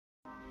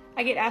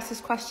I get asked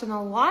this question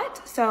a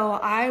lot, so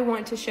I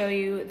want to show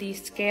you the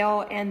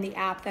scale and the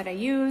app that I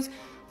use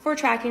for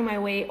tracking my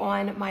weight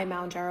on my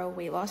Mounjaro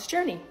weight loss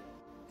journey.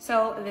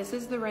 So this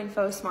is the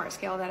RENPHO Smart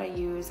Scale that I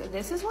use.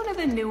 This is one of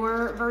the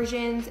newer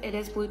versions. It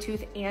is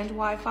Bluetooth and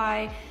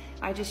Wi-Fi.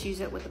 I just use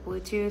it with the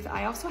Bluetooth.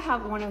 I also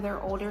have one of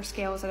their older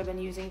scales that I've been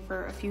using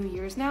for a few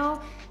years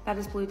now that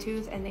is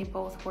Bluetooth, and they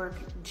both work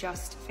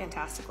just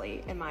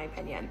fantastically in my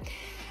opinion.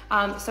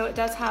 So it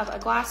does have a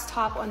glass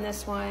top on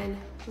this one,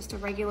 just a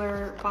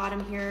regular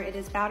bottom here. It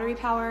is battery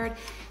powered,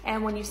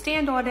 and when you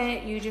stand on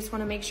it, you just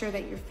want to make sure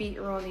that your feet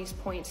are on these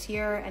points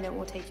here, and it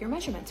will take your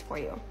measurements for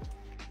you.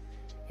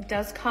 It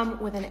does come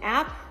with an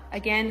app,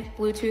 again,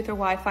 Bluetooth or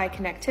Wi-Fi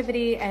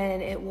connectivity,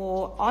 and it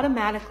will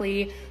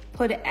automatically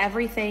put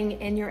everything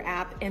in your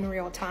app in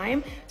real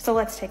time. So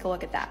let's take a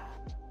look at that.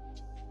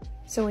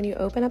 So when you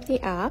open up the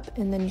app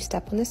and then you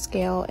step on the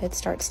scale, it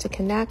starts to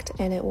connect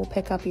and it will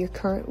pick up your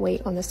current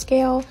weight on the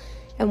scale.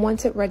 And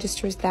once it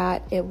registers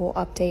that, it will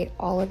update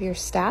all of your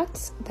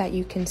stats that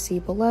you can see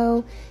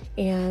below,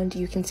 and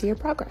you can see your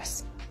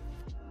progress.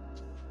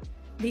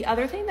 The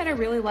other thing that I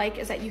really like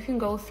is that you can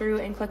go through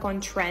and click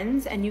on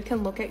trends, and you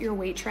can look at your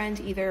weight trend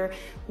either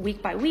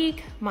week by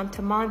week, month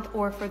to month,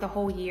 or for the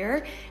whole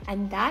year.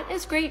 And that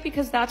is great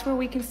because that's where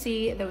we can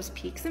see those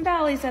peaks and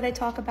valleys that I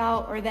talk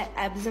about, or the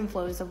ebbs and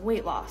flows of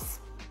weight loss.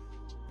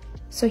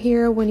 So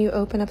here, when you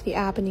open up the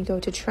app and you go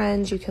to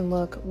trends, you can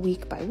look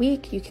week by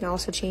week. You can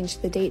also change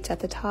the dates at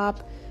the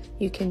top.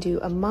 You can do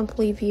a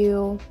monthly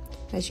view,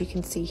 as you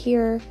can see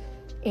here.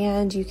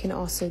 And you can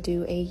also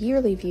do a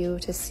yearly view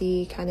to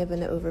see kind of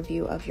an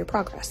overview of your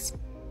progress.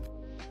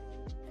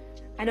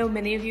 I know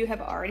many of you have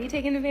already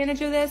taken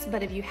advantage of this,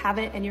 but if you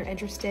haven't and you're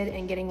interested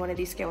in getting one of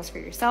these scales for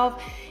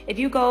yourself, if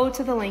you go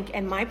to the link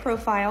in my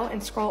profile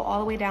and scroll all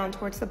the way down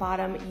towards the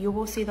bottom, you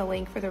will see the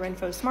link for the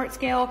RENPHO Smart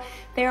Scale.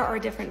 There are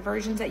different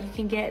versions that you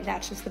can get.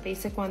 That's just the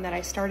basic one that I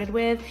started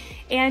with.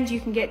 And you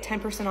can get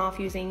 10% off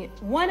using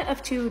one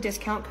of two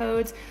discount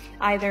codes,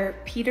 either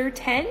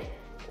Peter10,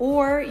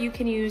 or you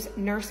can use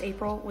Nurse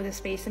April with a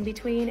space in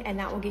between, and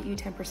that will get you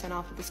 10%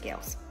 off of the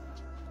scales.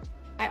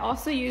 I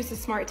also use the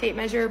smart tape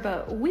measure,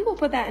 but we will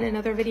put that in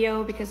another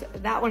video because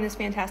that one is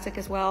fantastic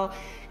as well.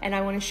 And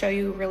I want to show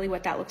you really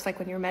what that looks like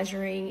when you're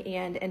measuring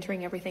and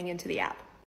entering everything into the app.